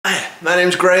My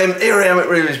name's Graham, here I am at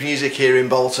Rivers Music here in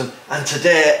Bolton, and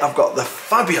today I've got the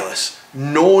fabulous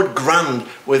Note Grand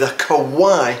with a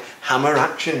Kawai Hammer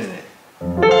Action in it.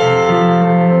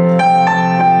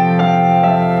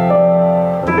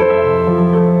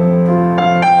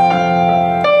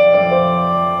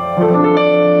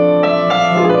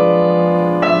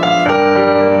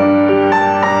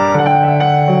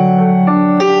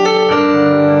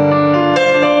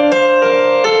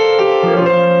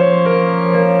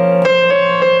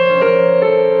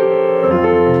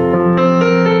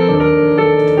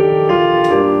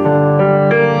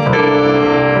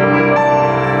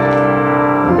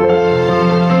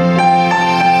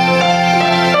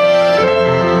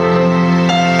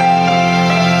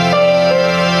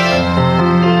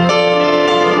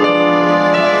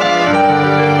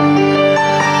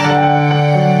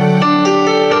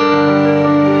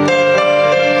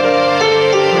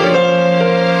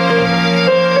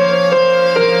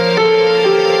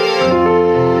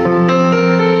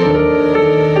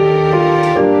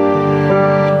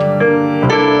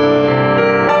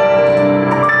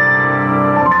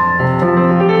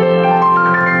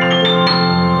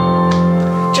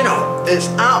 It's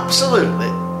absolutely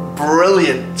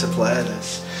brilliant to play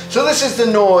this. So this is the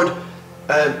Note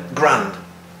Grand.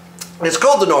 It's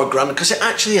called the Note Grand because it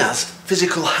actually has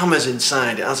physical hammers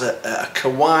inside. It has a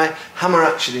Kawai Hammer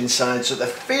Action inside, so the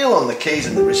feel on the keys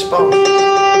and the response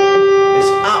is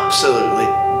absolutely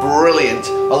brilliant,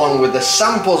 along with the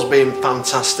samples being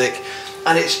fantastic.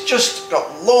 And it's just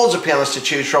got loads of pianos to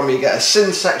choose from. You get a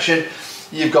synth section,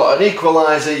 you've got an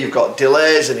equalizer, you've got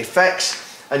delays and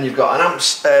effects, and you've got an amp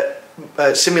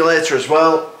simulator as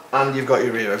well, and you've got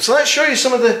your reverb. So let's show you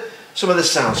some of the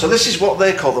sounds. So this is what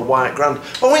they call the White Grand.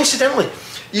 Oh, incidentally,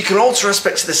 you can alter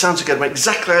aspects of the sound to get them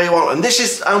exactly how you want, and this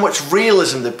is how much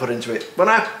realism they put into it. When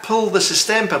I pull the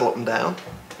sustain pedal up and down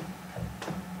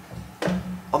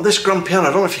on this grand piano,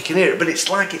 I don't know if you can hear it, but it's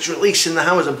like it's releasing the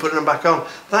hammers and putting them back on.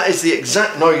 That is the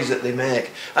exact noise that they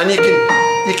make, and you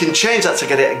can change that to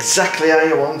get it exactly how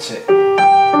you want it.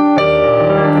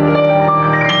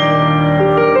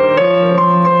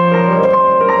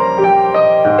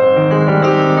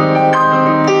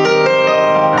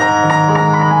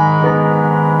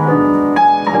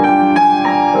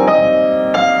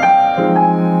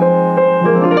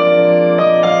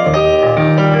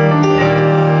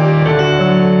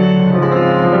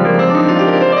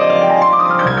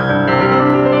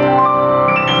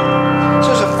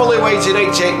 Weighted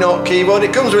 88 note keyboard.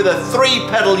 It comes with a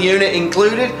 3-pedal unit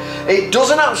included. It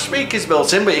doesn't have speakers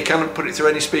built in, but you can put it through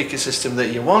any speaker system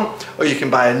that you want, or you can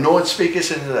buy a Node speaker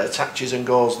system that attaches and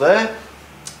goes there.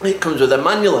 It comes with a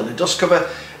manual and a dust cover.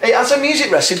 It has a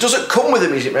music rest. It doesn't come with a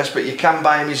music rest, but you can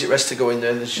buy a music rest to go in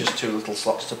there. There's just 2 little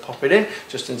slots to pop it in,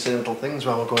 just incidental things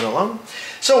while we're going along.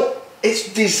 So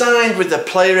it's designed with the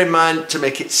player in mind to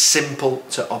make it simple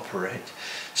to operate.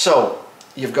 So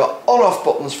you've got on-off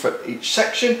buttons for each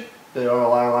section. They're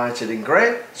all highlighted in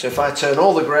grey. So if I turn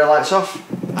all the grey lights off,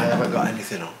 I haven't got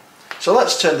anything on. So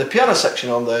let's turn the piano section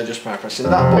on there just by pressing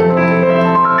that button.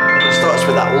 And it starts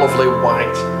with that lovely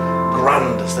white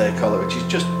grand, as they call it, which is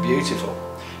just beautiful.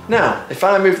 Now, if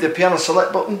I move the piano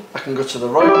select button, I can go to the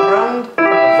Royal Grand,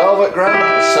 a Velvet Grand,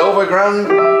 a Silver Grand,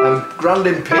 and Grand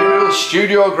Imperial,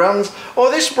 Studio Grands,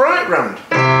 or this Bright Grand.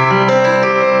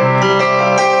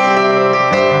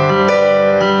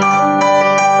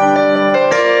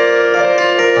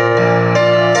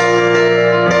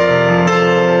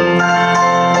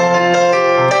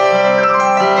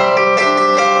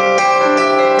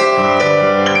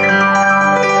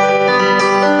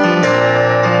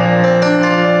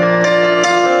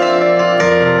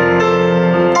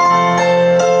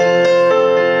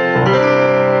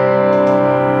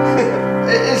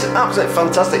 Absolutely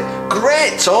fantastic.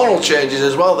 Great tonal changes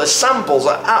as well. The samples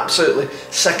are absolutely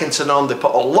second to none. They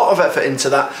put a lot of effort into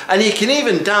that, and you can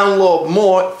even download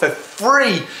more for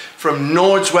free from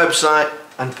Node's website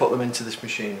and put them into this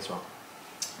machine as well.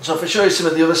 So if I show you some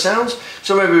of the other sounds,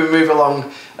 so maybe we move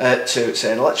along to,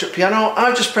 say, an electric piano.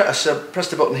 I've just pressed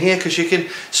the button here because you can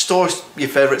store your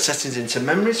favourite settings into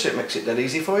memory, so it makes it dead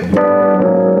easy for you.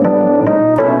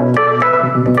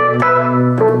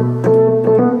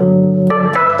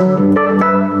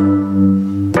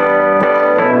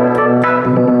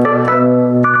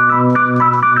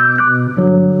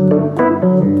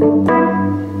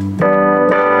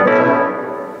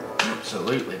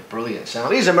 Absolutely brilliant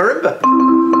sound. Here's a marimba.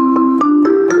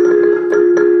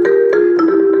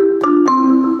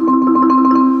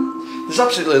 There's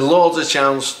absolutely loads of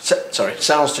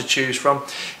sounds to choose from.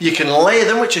 You can layer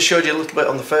them, which I showed you a little bit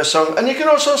on the first song, and you can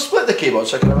also split the keyboard,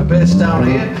 so I can have a bass down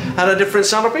here and a different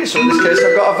sound up here. So in this case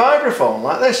I've got a vibraphone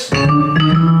like this.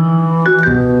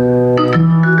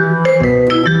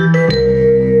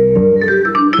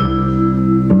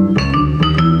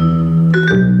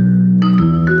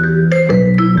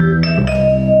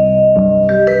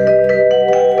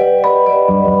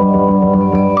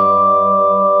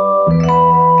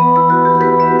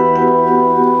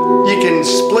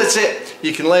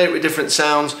 You can layer it with different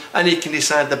sounds, and you can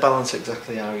decide the balance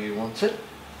exactly how you want it.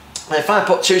 If I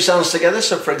put two sounds together,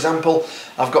 so for example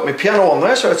I've got my piano on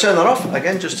there, so I turn that off,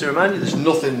 again just to remind you there's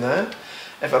nothing there.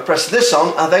 If I press this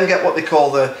on, I then get what they call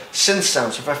the synth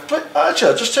sound. So if I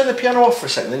actually I'll just turn the piano off for a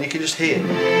second, then you can just hear.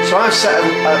 So I've set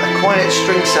a quiet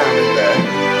string sound in there,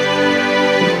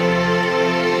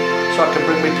 so I can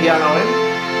bring my piano in.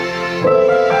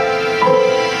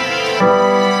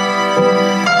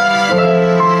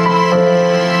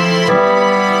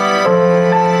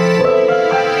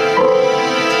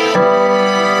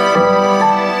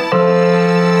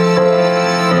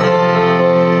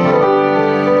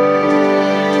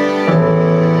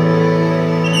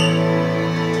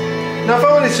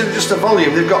 Just a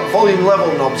volume, they've got volume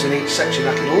level knobs in each section.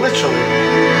 I can literally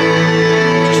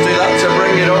just do that to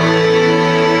bring it up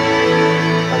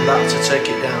and that to take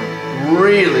it down.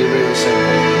 Really, really simple.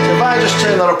 So if I just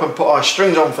turn that up and put our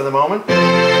strings on for the moment,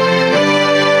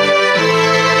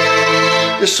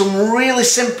 there's some really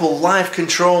simple live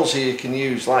controls here you can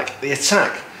use, like the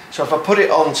attack. So if I put it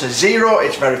on to 0,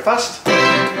 it's very fast.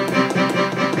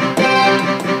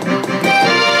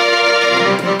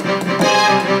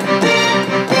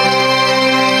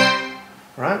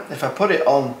 Right? If I put it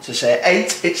on to say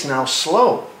 8, it's now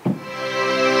slow. And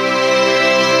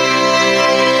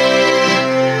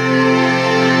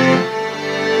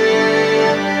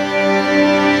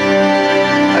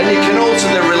you can alter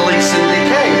the release and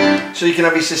decay. So you can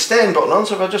have your sustain button on.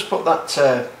 So if I just put that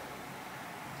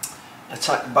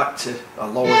attack back to a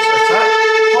lower attack,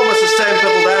 hold my sustain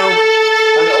pedal down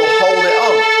and it'll hold it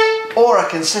on. Or I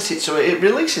can set it so it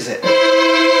releases it.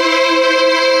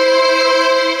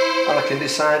 And I can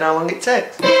decide how long it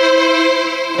takes.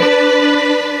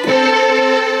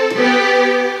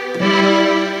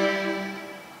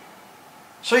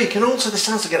 So you can alter the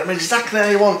sounds to get them exactly how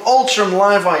you want. Alter them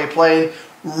live while you're playing,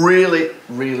 really,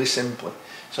 really simply.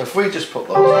 So if we just put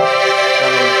those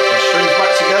strings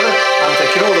back together, I'm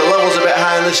thinking, oh, the level's a bit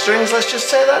high on the strings, let's just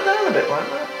take that down a bit like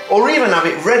that. Or even have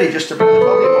it ready just to bring the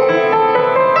volume up.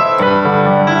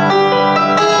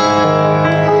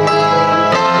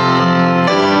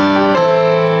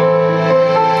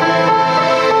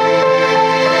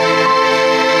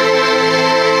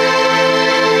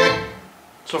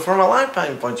 So from a live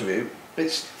playing point of view,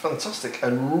 it's fantastic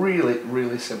and really,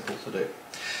 really simple to do.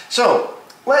 So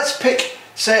let's pick,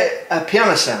 say, a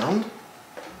piano sound.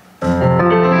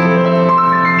 And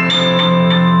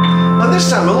this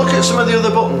time we'll look at some of the other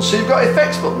buttons. So you've got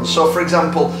effects buttons. So for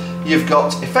example, you've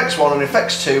got effects 1 and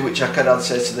effects 2, which I could add,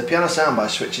 say, to the piano sound by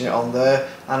switching it on there,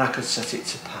 and I could set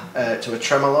it to a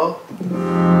tremolo.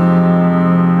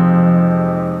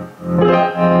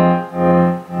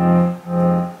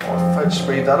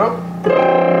 Speed that up.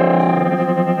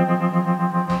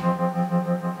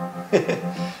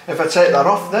 If I take that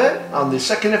off there, on the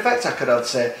second effect I could add,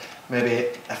 say, maybe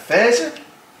a phaser.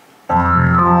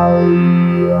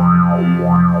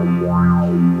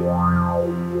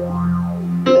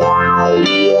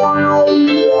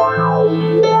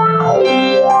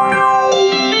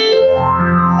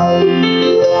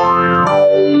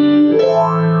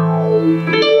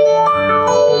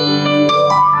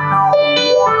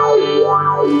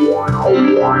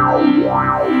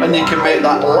 And you can make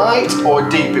that light or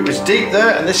deep. It was deep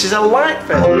there, and this is a light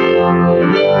phase.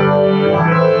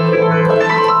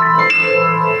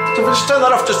 So if I just turn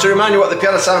that off just to remind you what the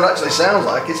piano sound actually sounds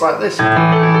like, it's like this. Put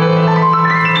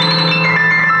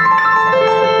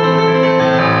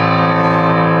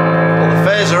the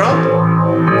phaser on.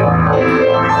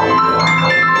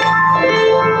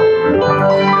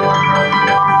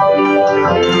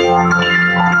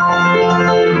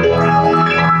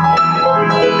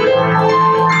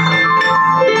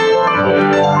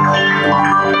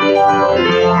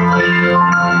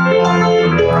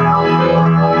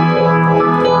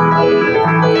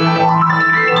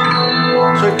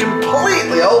 So it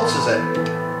completely alters it.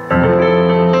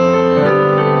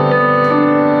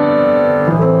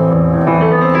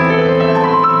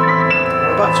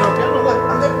 Back to our piano there.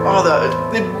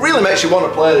 And it really makes you want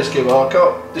to play this keyboard. I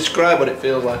can't describe what it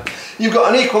feels like. You've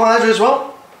got an equalizer as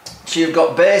well. So you've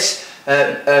got bass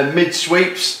mid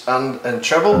sweeps and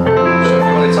treble. So if you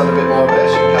wanted to add a bit more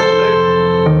bass, you can do.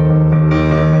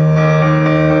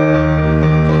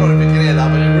 I don't know if you can hear that,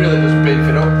 but it really does beef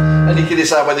it up. And you can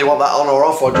decide whether you want that on or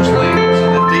off, or just leave it.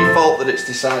 So the default that it's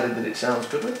decided that it sounds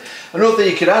good with. Another thing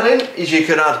you could add in is you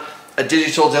could add a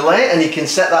digital delay, and you can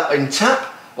set that in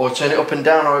tap or turn it up and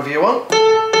down however you want.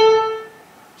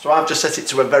 So I've just set it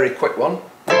to a very quick one.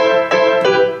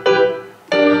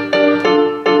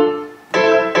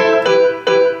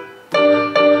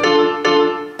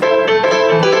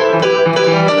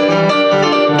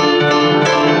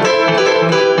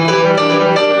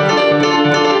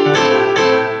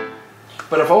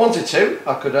 But if I wanted to,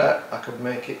 I could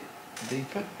make it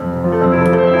deeper.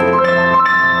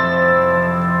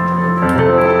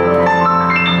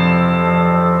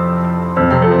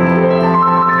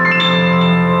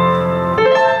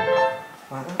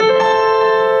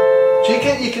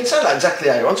 You can set that exactly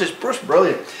how you want, it's just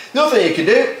brilliant. The other thing you can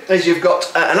do is you've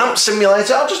got an amp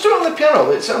simulator. I'll just do it on the piano,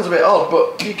 it sounds a bit odd,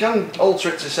 but you can alter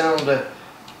it to sound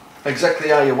exactly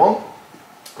how you want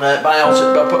by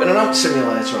putting an amp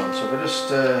simulator on. So we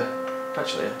just,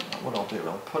 actually what I'll do,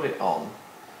 I'll put it on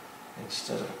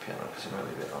instead of a piano, because it might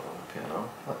be a bit odd on the piano.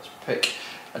 Let's pick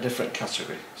a different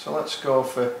category. So let's go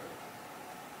for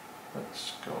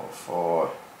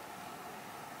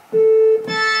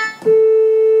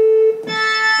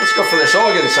this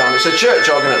organ sound. It's a church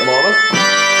organ at the moment.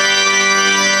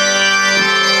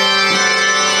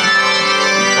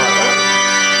 Like that.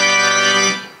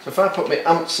 So if I put my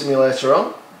amp simulator on,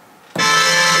 it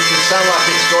can sound like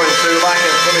it's going through like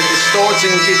a funny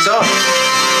distorting guitar.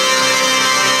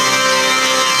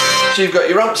 So you've got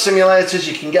your amp simulators,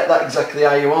 you can get that exactly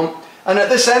how you want. And at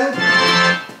this end,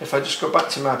 if I just go back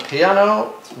to my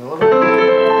piano,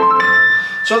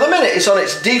 so at the minute it's on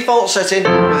its default setting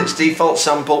with its default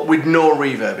sample with no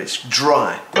reverb, it's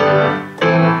dry.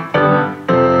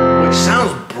 Which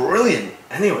sounds brilliant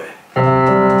anyway.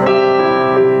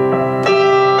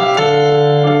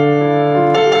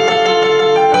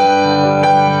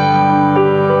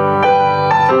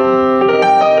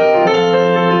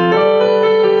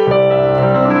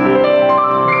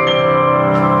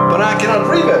 But I can add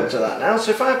reverb to that now,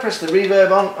 so if I press the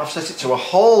reverb on, I've set it to a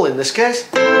whole in this case.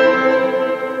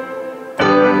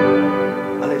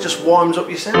 Just warms up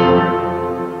your sound,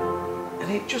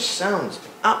 and it just sounds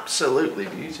absolutely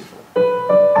beautiful.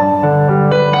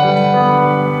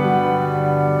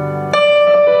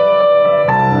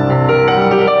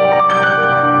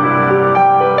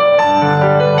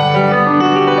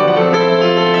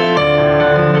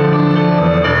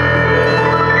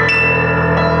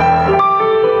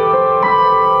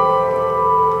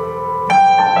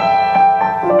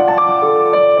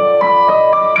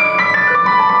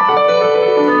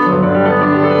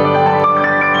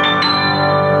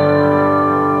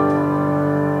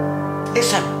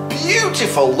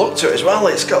 Look to it as well.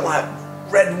 It's got like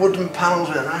red wooden panels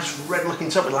with a nice red looking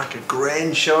top with like a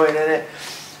grain showing in it.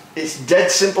 It's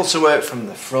dead simple to work from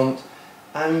the front,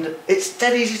 and it's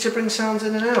dead easy to bring sounds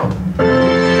in and out. So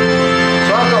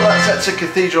I've got that set to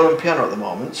cathedral and piano at the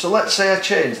moment, so let's say I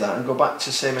change that and go back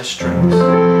to say my strings.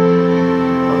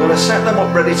 I'm going to set them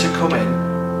up ready to come in,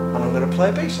 and I'm going to play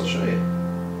a bass. I'll show you.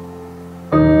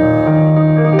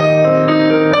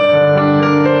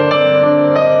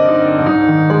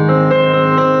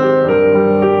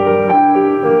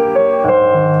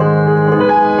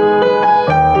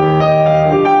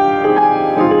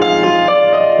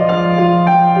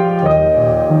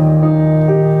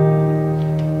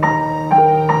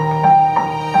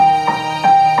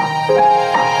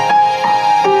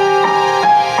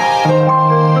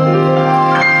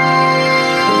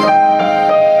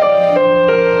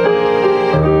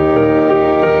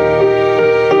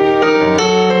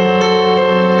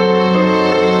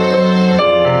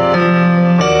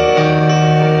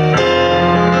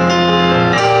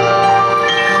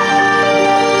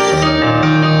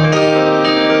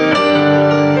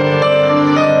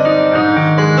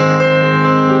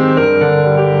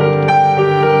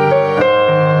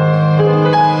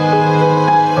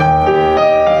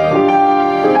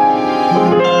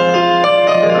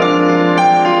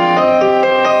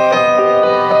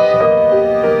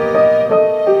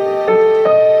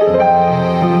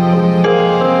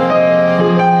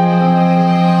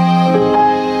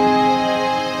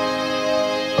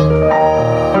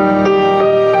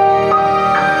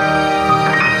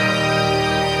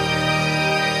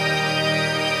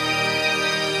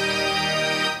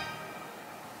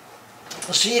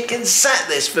 So you can set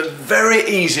this for very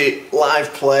easy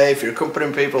live play if you're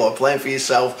accompanying people or playing for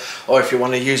yourself, or if you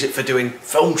want to use it for doing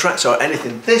film tracks or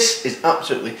anything. This is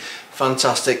absolutely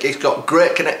fantastic. It's got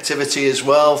great connectivity as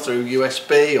well through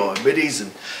USB or MIDIs,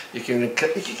 and you can.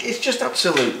 It's just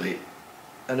absolutely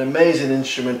an amazing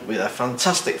instrument with a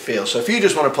fantastic feel. So if you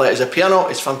just want to play it as a piano,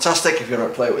 it's fantastic. If you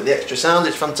want to play it with the extra sounds,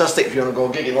 it's fantastic. If you want to go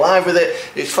gigging live with it,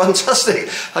 it's fantastic.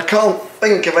 I can't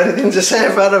think of anything to say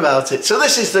bad about it. So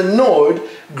this is the Note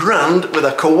Grand with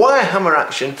a Kawai Hammer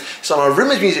Action. It's on our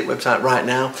Rimmers Music website right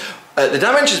now. The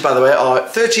dimensions, by the way, are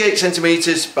 38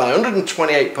 centimeters by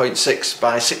 128.6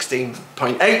 by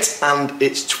 16.8, and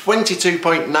it's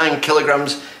 22.9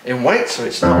 kilograms in weight. So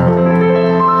it's not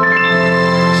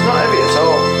heavy at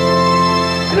all.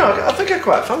 You know, I think I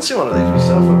quite fancy one of these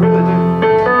myself, I really do.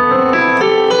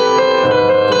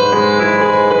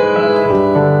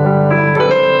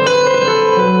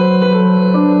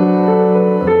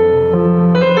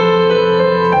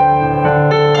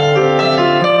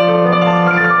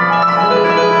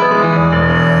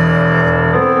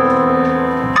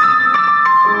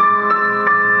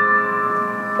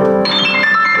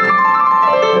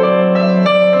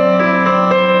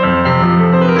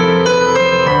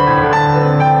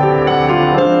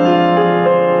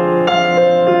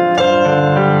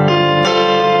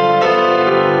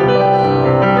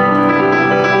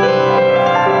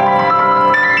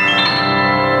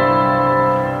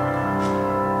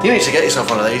 You need to get yourself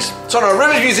one of these. It's on our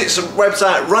Rimmers Music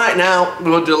website right now.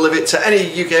 We'll deliver it to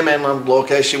any UK mainland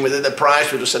location within the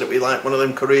price. We'll just said it we like one of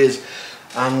them couriers.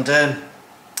 And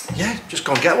yeah, just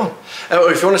go and get one.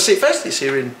 Or if you want to see it first, it's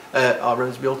here in our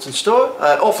Rimmers Muleton store.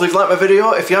 Hopefully you've liked my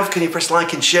video. If you have, can you press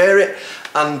like and share it?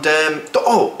 And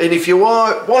and if you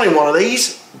are wanting one of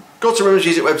these, go to Rimmers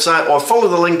Music website or follow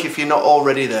the link if you're not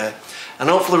already there. And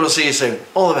hopefully we'll see you soon.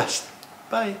 All the best.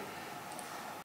 Bye.